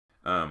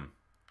Oh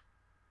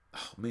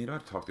man, do I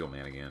have to talk to the old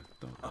man again?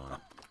 Don't want it.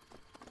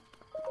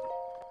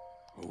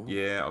 Oh.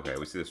 Yeah, okay,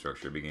 we see the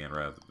structure. It began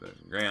right at the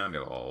ground.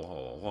 Pretty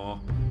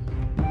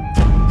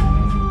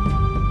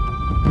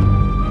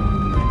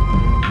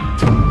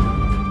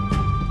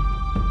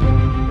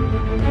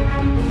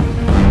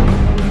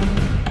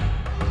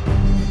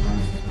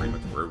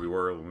much where we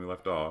were when we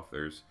left off.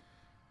 There's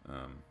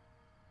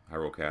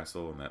Hyrule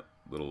Castle and that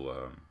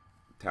little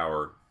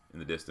tower in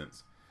the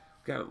distance.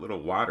 We've got a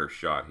little wider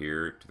shot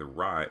here to the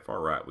right, far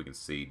right. We can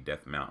see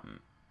Death Mountain,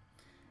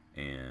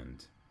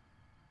 and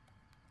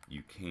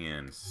you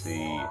can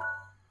see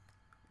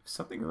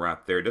something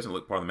right there. It doesn't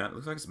look part of the mountain. It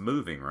looks like it's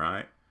moving,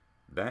 right?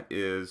 That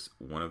is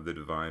one of the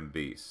divine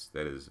beasts.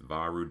 That is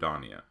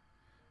Varudania.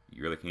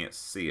 You really can't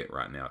see it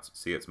right now.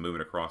 See, it's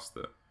moving across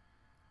the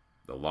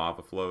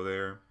lava flow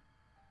there.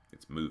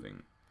 It's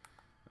moving.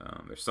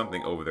 There's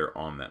something over there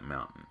on that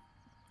mountain.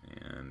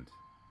 And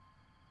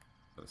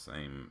by the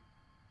same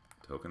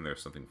token,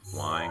 there's something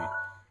flying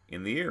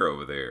in the air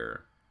over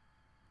there.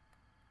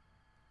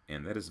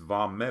 And that is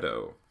Va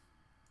Meadow.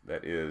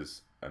 That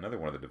is another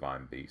one of the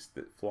divine beasts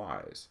that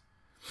flies.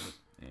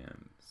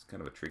 And it's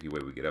kind of a tricky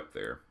way we get up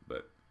there,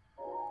 but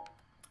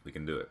we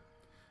can do it.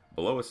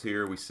 Below us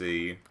here we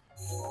see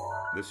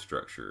this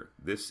structure.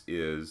 This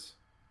is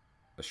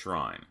a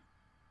shrine.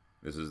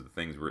 This is the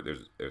things where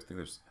there's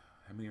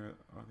how many are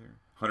there?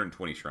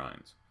 120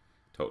 shrines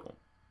total.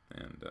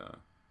 And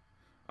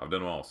I've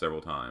done them all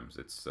several times.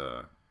 It's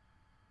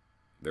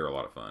they're a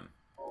lot of fun.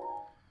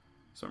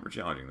 Some are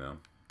challenging though.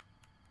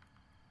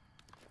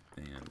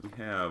 And we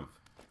have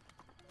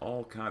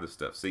all kinds of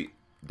stuff. See,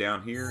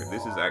 down here,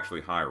 this is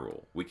actually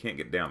Hyrule. We can't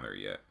get down there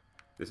yet.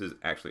 This is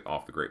actually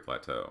off the Great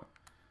Plateau.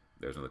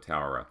 There's another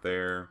tower right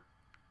there.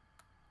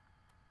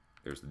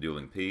 There's the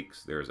Dueling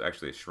Peaks. There's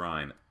actually a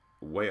shrine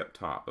way up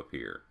top up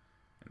here.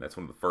 And that's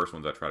one of the first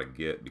ones I try to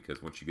get,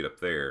 because once you get up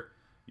there,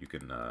 you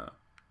can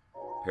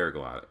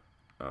paraglide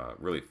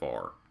really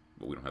far.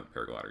 But we don't have the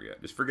paraglider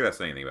yet. Just forget I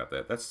said anything about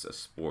that. That's a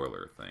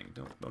spoiler thing.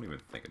 Don't even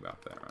think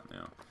about that right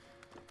now.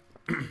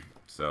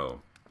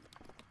 So,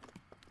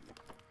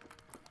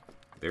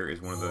 there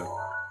is one of the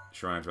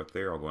shrines right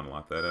there. I'll go and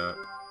light that up.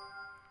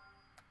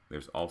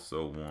 There's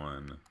also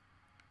one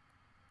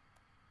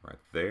right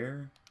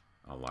there.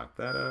 I'll light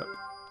that up.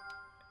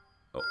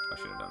 Oh, I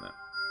should have done that.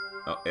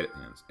 Oh, edit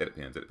pins. Edit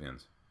pins. Edit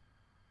pins.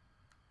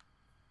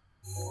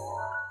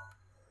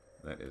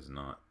 That is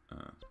not...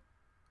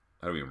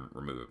 how do we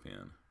remove a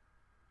pin?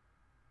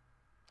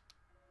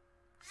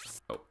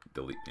 Oh,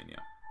 delete pin, yeah.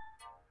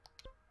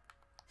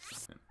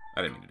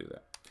 I didn't mean to do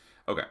that.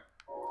 Okay.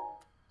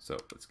 So,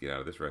 let's get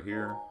out of this right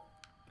here.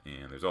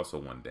 And there's also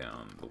one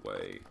down the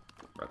way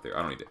right there.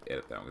 I don't need to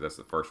edit that one, because that's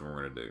the first one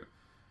we're going to do.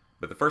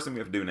 But the first thing we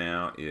have to do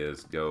now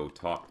is go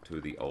talk to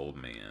the old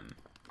man.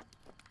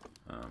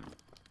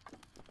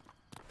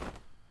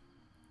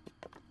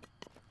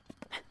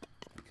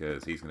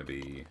 Because he's going to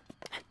be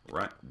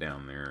right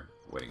down there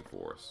waiting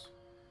for us.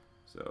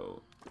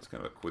 So, it's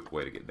kind of a quick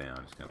way to get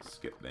down. Just kind of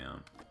skip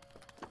down.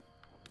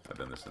 I've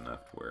done this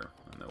enough to where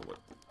I know what...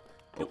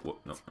 Oh, whoop,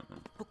 no, no, no.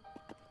 No,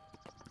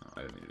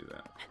 I didn't mean to do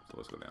that. So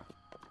let's go down.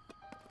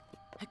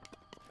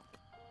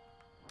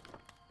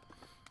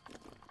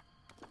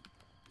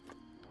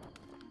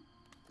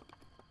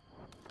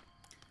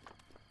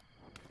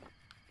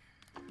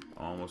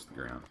 Almost the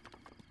ground.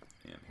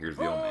 And here's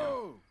the old man.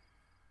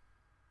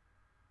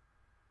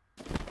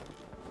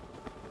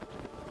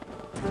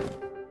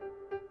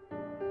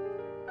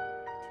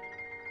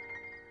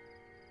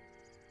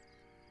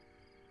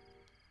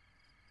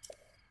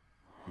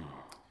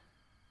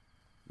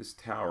 This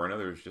tower and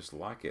others just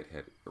like it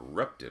had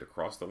erupted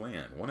across the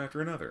land, one after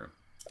another.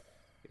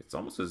 It's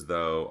almost as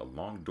though a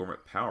long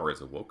dormant power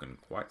has awoken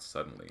quite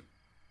suddenly.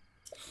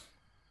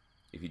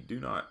 If you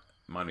do not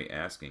mind me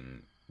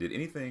asking, did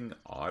anything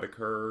odd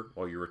occur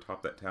while you were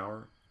atop that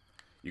tower?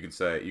 You can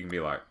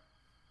be like,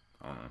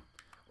 I don't know.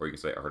 Or you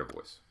can say, I heard a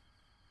voice.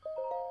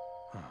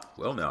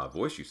 Well now, a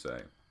voice you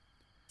say.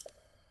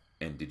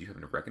 And did you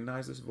happen to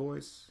recognize this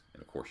voice?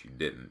 And of course you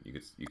didn't. You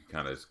could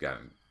kind of just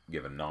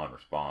give a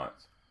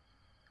non-response.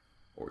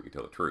 Or you could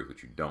tell the truth,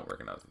 that you don't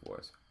recognize the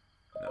voice.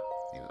 No.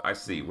 He goes, I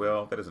see.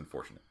 Well, that is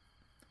unfortunate.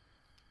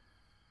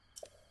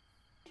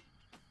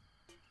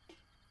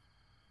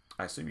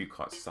 I assume you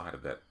caught sight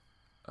of that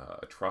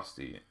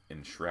atrocity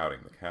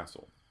enshrouding the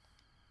castle.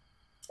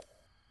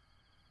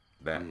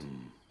 That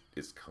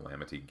is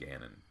Calamity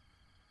Ganon.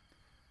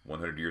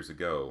 100 years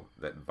ago,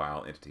 that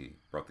vile entity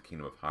brought the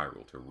kingdom of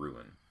Hyrule to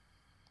ruin.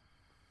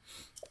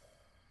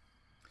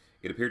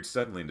 It appeared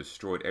suddenly and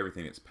destroyed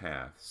everything in its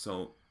path.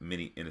 So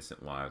many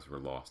innocent lives were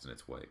lost in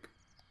its wake.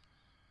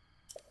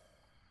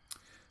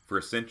 For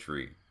a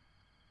century,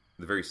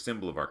 the very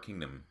symbol of our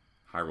kingdom,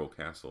 Hyrule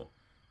Castle,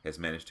 has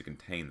managed to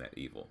contain that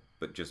evil,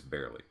 but just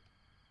barely.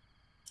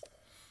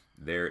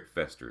 There it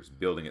festers,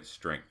 building its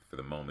strength for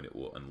the moment it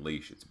will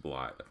unleash its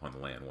blight upon the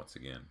land once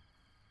again.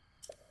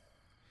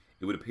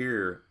 It would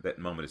appear that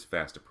moment is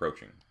fast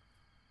approaching.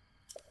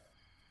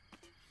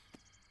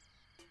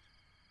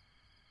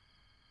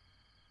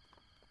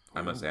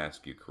 I must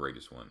ask you,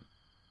 courageous one,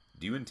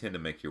 do you intend to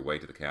make your way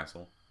to the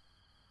castle?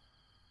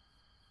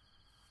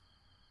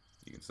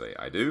 You can say,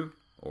 I do,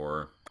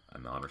 or a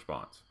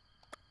non-response.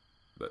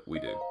 But we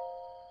do.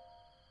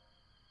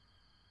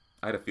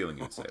 I had a feeling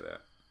you would say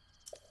that.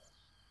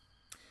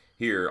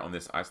 Here, on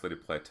this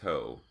isolated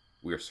plateau,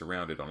 we are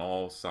surrounded on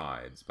all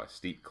sides by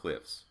steep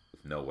cliffs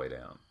with no way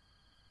down.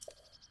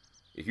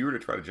 If you were to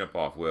try to jump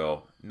off,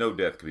 well, no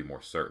death could be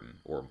more certain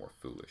or more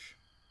foolish.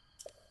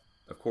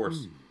 Of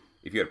course,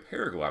 if you had a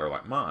paraglider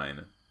like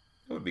mine,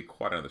 that would be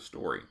quite another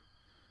story.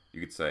 You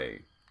could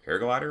say,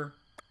 paraglider?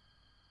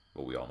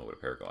 Well, we all know what a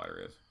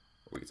paraglider is.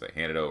 Or we could say,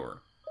 hand it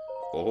over.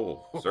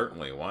 Oh,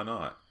 certainly, why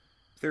not?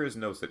 There is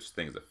no such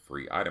thing as a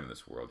free item in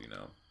this world, you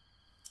know.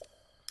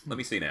 Let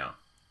me see now.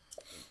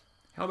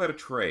 How about a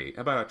trade?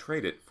 How about I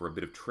trade it for a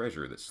bit of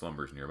treasure that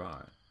slumbers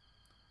nearby?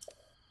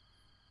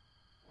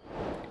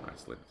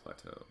 Isolated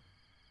plateau.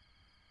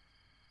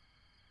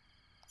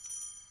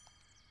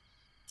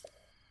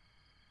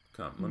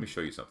 Come, let me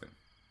show you something.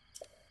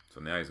 So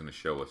now he's going to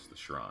show us the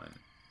shrine.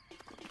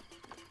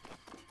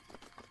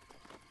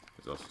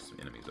 There's also some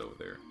enemies over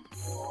there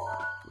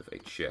with a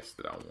chest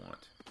that I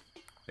want.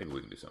 Maybe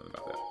we can do something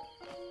about that.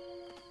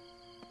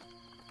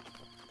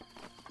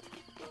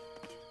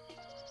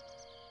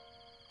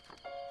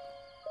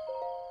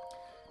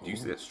 Do you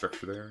see that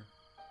structure there?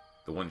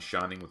 The one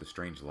shining with a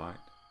strange light?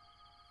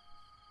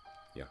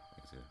 Yeah, I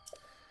can see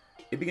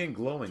that. It began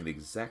glowing the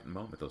exact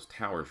moment those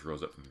towers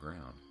rose up from the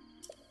ground.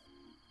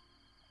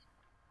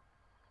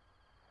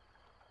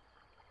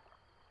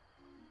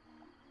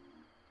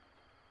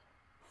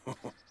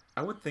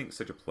 I would think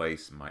such a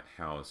place might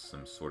house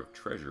some sort of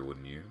treasure,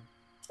 wouldn't you?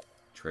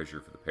 Treasure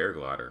for the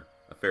paraglider.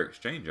 A fair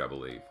exchange, I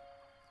believe.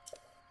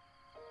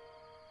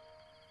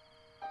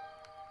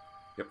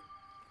 Yep.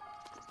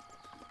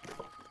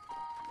 But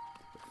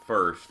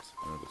first,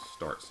 I'm going to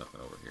start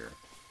something over here.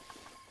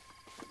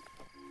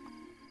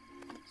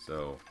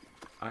 So,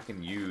 I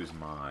can use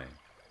my...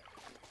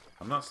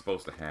 I'm not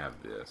supposed to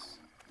have this.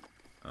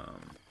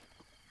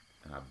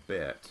 And I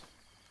bet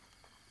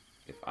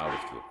if I was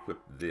to equip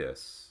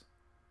this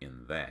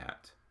in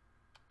that...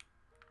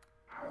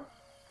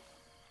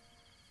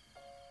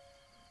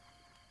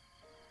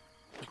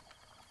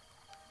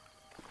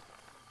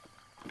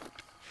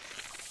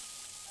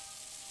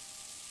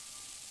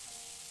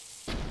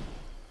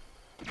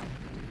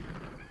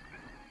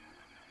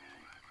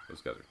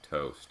 Those guys are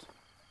toast.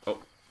 Oh,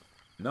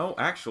 no,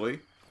 actually,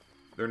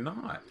 they're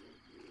not.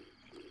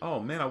 Oh,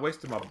 man, I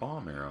wasted my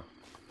bomb arrow.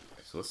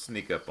 Okay, so let's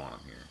sneak up on them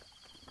here.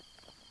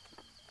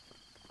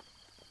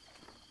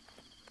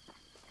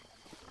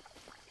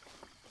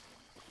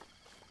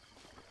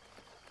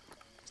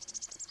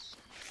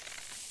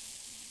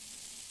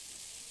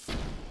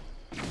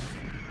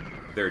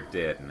 They're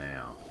dead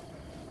now.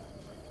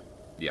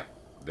 Yeah,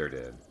 they're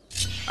dead.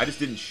 I just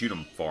didn't shoot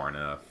them far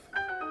enough.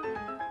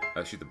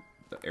 I shoot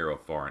the arrow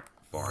far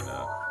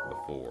enough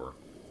before.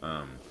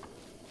 Man,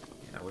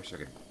 I wish I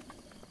could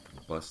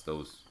bust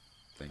those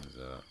things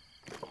up.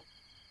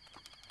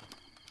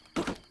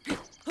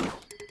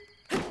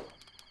 Yeah,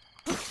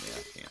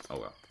 I can't. Oh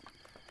well.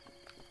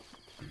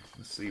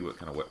 Let's see what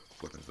kind of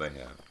weapons they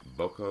have.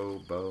 Boko,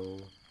 bow.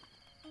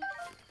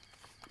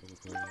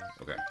 Okay, yeah,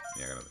 I got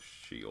another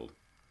shield.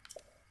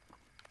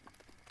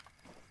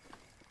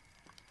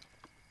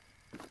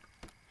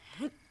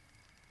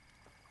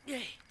 Yeah.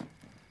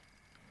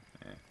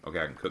 Okay,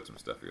 I can cook some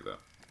stuff here, though.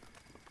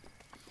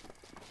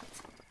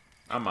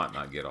 I might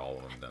not get all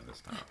of them done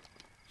this time.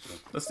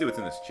 Let's see what's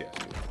in this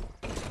chest.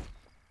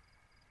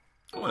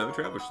 Oh, another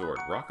Traveler's Sword.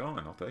 Rock on,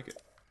 I'll take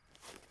it.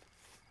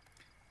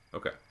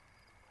 Okay.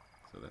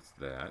 So that's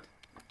that.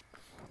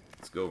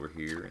 Let's go over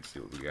here and see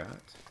what we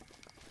got.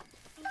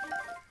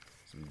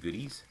 Some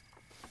goodies.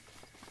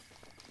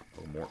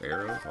 Oh, more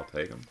arrows. I'll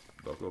take them.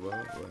 Boko bow.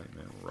 Well, hey,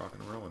 man, we're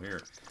rocking and rolling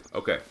here.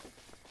 Okay.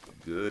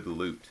 Good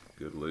loot.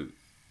 Good loot.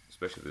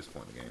 Especially at this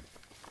point in the game.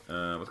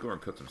 Let's go over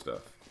and cook some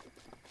stuff.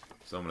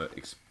 So I'm going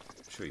to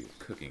show you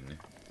cooking.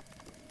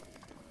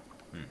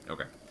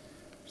 Okay.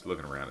 Just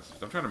looking around.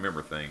 I'm trying to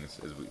remember things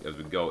as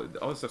we go.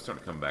 All this stuff's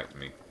starting to come back to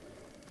me.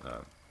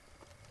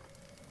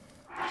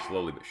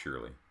 Slowly but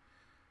surely.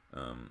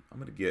 I'm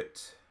going to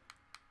get...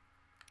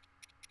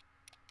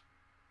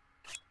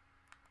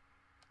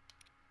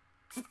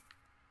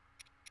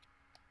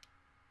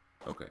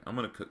 Okay, I'm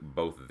going to cook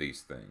both of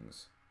these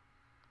things.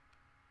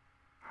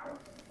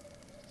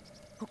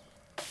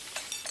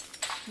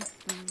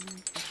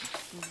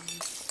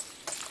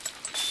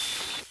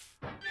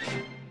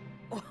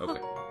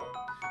 Okay.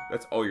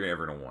 That's all you're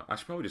ever going to want. I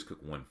should probably just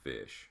cook one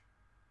fish.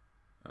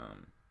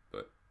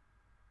 But...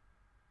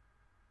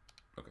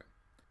 Okay.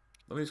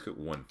 Let me just cook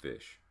one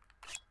fish.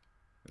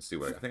 Let's see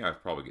what I think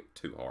I'd probably get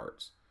 2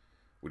 hearts.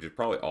 Which is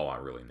probably all I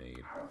really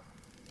need.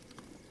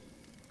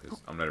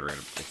 Because I'm never going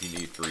to... If you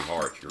need 3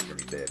 hearts, you're going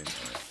to be dead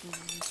anyway.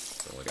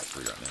 So I only got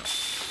 3 right now.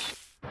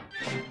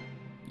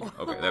 Yeah,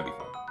 okay, that'd be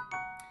fun.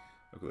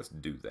 Okay, let's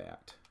do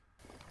that.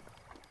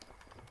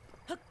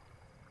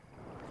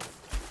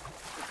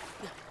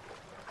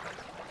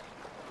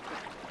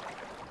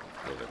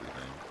 Build everything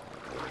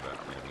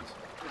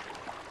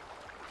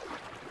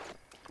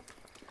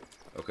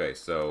Okay,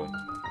 so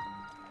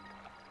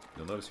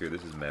you'll notice here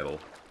this is metal.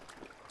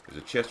 There's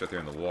a chest right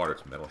there in the water.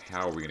 It's metal.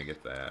 How are we going to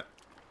get that?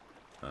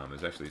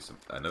 There's actually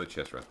another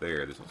chest right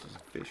there. There's also some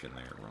fish in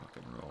there. Rock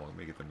and roll. Let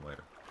me get them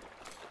later.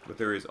 But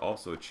there is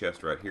also a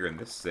chest right here, and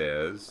this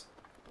says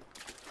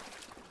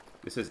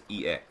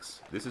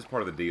EX. This is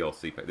part of the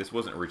DLC pack. This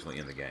wasn't originally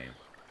in the game.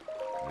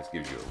 And this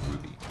gives you a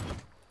ruby.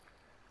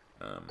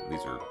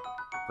 These are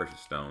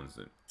precious stones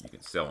that you can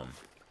sell them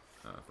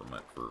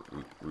for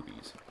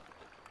rupees,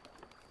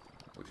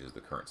 which is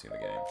the currency in the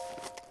game.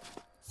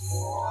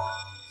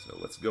 So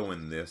let's go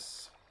in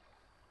this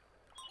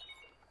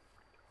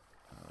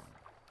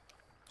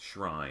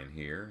shrine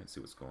here and see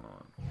what's going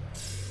on.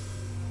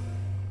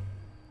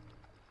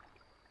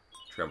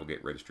 Travel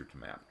gate registered to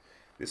map.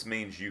 This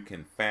means you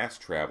can fast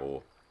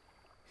travel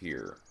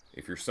here.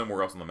 If you're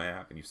somewhere else on the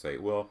map and you say,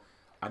 well,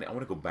 I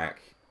want to go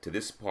back to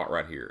this spot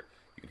right here,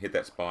 you can hit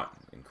that spot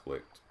and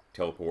click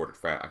teleport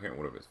or I can't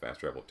remember if it's fast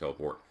travel or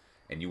teleport,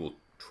 and you will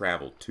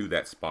travel to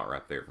that spot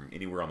right there from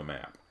anywhere on the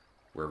map,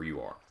 wherever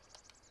you are.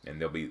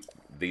 And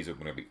these are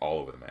going to be all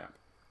over the map.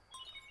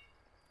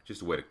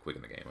 Just a way to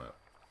quicken the game up.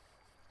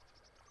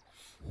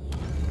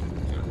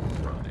 You know,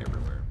 run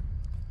everywhere.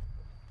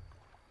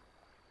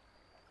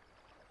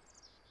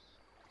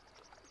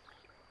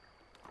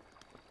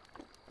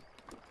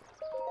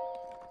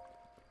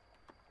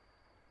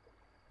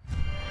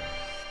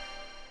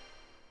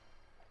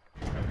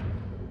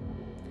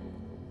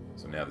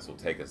 So now this will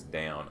take us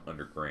down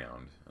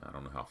underground. I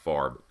don't know how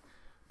far, but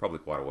probably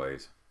quite a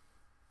ways,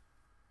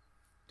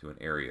 to an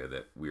area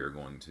that we are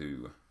going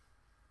to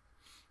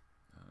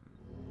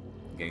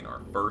gain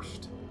our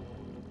first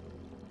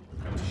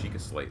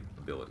Sheikah Slate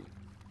ability.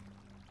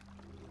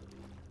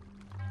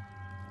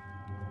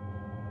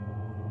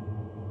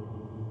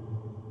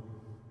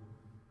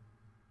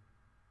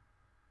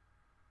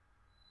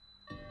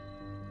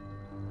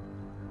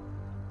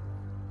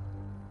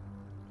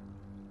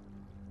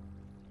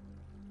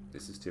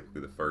 This is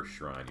typically the first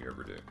shrine you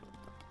ever do.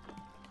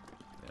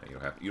 Now,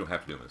 you don't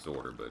have to do them in this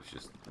order, but it's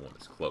just the one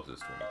that's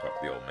closest when you talk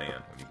to the old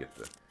man when you get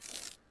the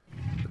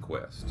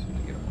quest to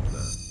get them all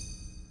done.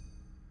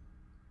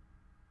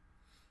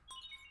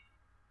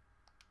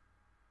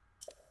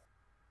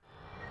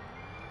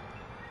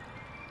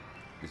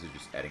 This is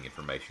just adding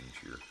information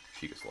to your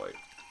Sheikah Slate.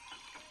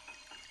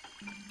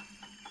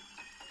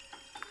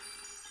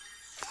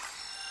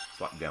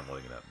 It's like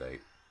downloading an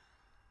update.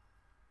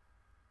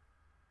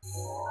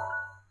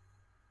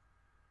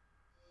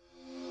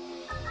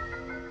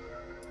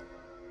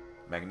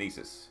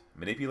 Magnetism.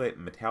 Manipulate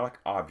metallic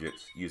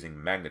objects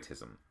using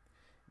magnetism.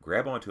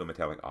 Grab onto a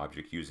metallic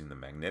object using the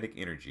magnetic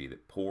energy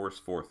that pours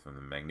forth from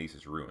the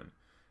Magnesis rune.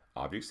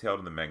 Objects held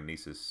in the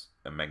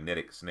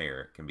magnetic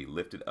snare can be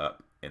lifted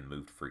up and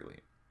moved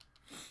freely.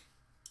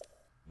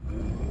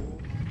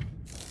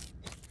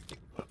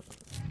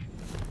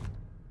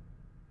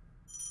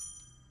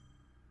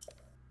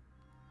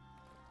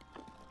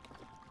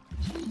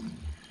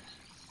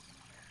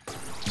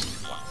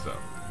 Like so.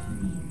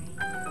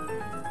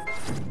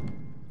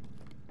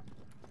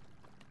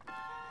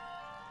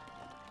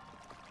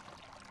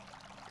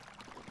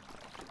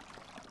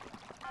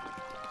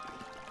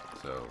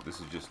 So this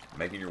is just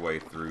making your way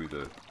through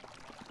the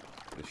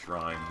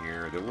shrine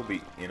here. There will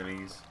be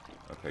enemies.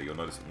 Okay, you'll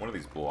notice one of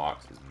these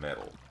blocks is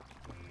metal.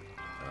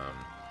 I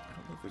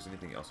don't know if there's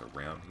anything else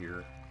around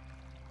here.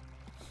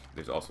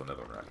 There's also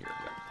another one right here.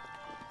 Yeah.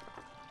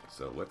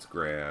 So let's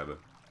grab...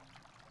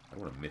 I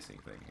don't want to miss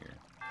anything here.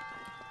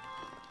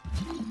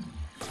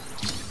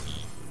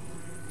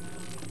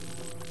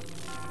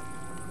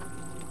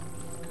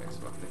 Okay,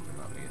 so I think there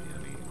might be an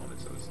enemy on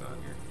this other side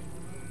here.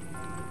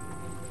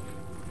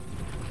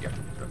 Yeah,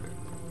 it's right there.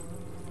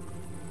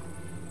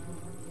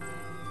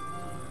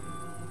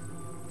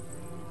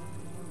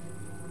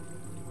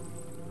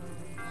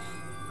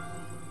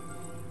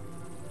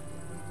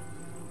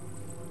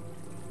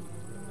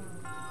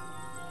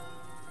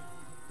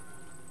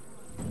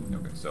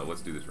 Okay, so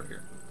let's do this right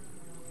here.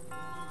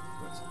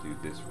 Let's do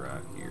this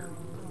right here.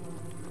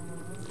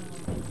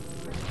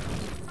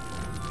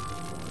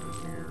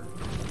 Here.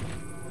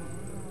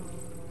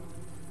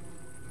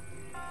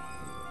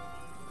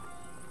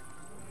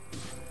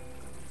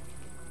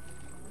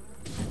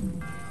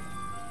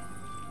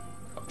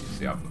 Oh, you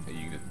see how you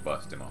can just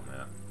bust him on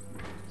that.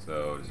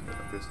 So just go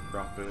like this and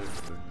drop it.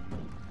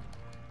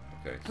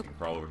 Okay, so you can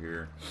crawl over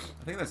here.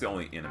 I think that's the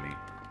only enemy.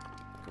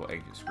 Couple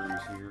agent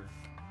screws here.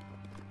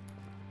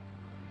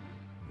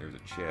 There's a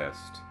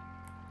chest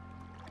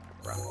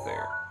right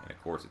there. And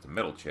of course it's a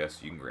metal chest,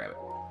 so you can grab it.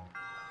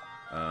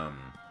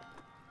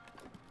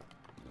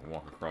 You can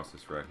walk across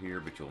this right here,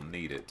 but you'll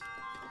need it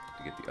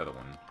to get the other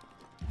one.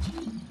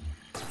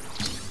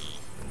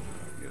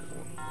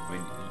 I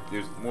mean,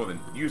 there's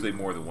usually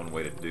more than one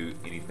way to do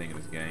anything in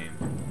this game.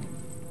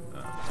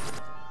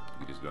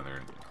 You just go in there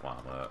and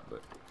climb up,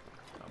 but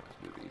I always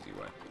do the easy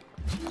way.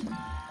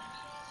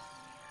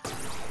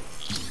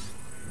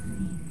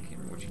 Can't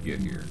remember what you get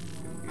here.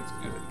 It's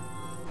good.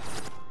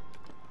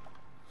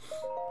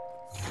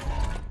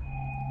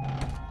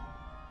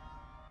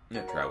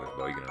 Yeah, Traveler's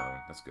Bow. You get another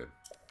one. That's good.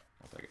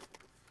 I'll take it.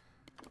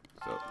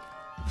 So.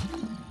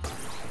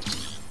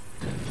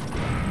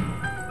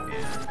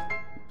 And,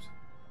 oops.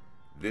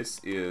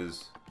 This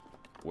is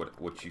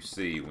what you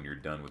see when you're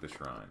done with the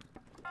shrine.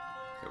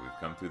 So we've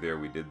come through there.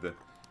 We did the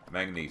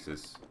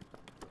Magnesis.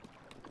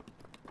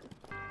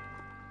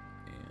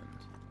 And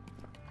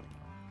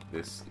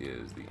this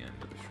is the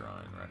end of the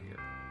shrine right here.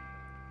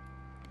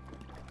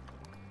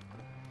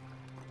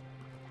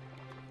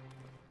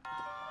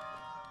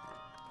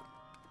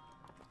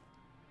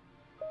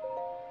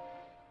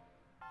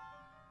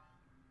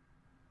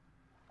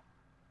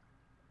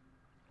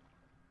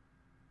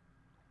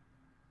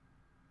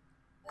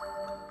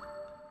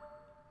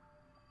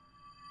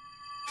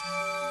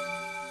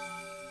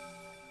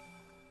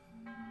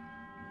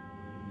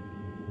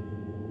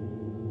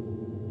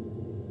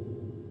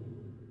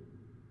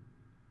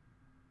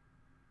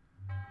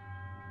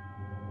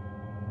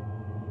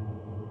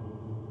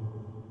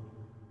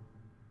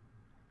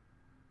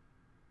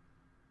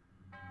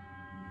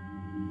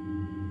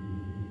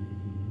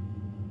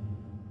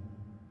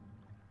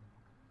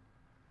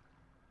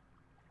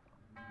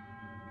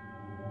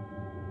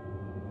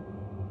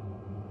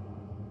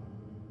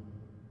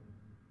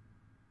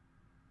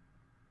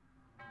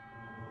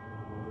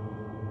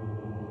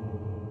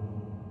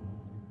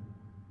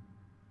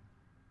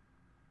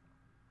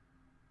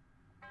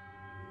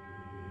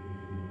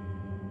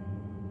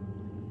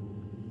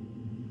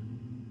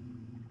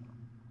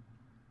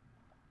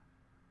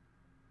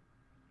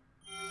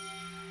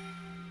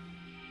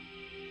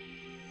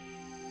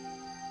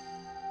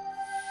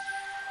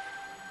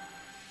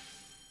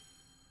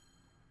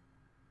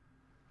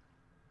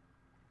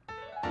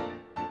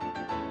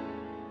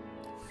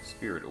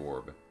 Spirit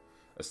Orb.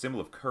 A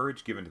symbol of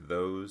courage given to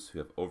those who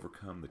have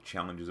overcome the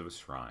challenges of a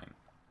shrine.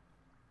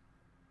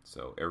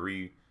 So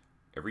every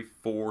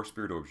 4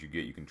 Spirit Orbs you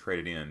get, you can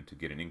trade it in to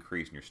get an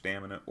increase in your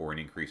stamina or an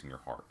increase in your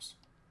hearts.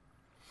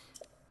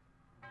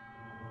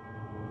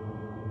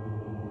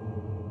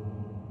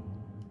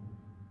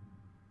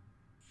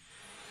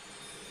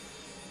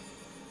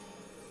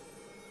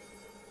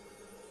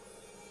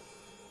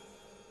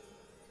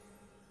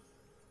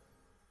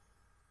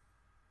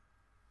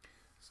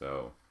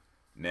 So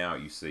now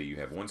you see you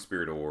have 1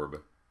 Spirit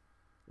Orb,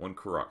 1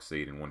 Korok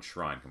Seed, and 1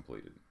 Shrine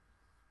completed.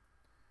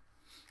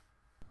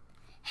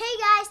 Hey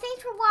guys,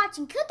 thanks for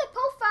watching. Click the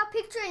profile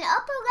picture in the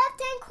upper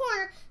left-hand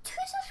corner to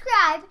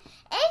subscribe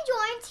and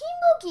join Team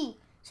Mookie.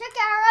 Check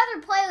out our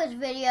other playlist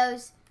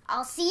videos.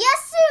 I'll see you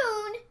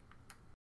soon!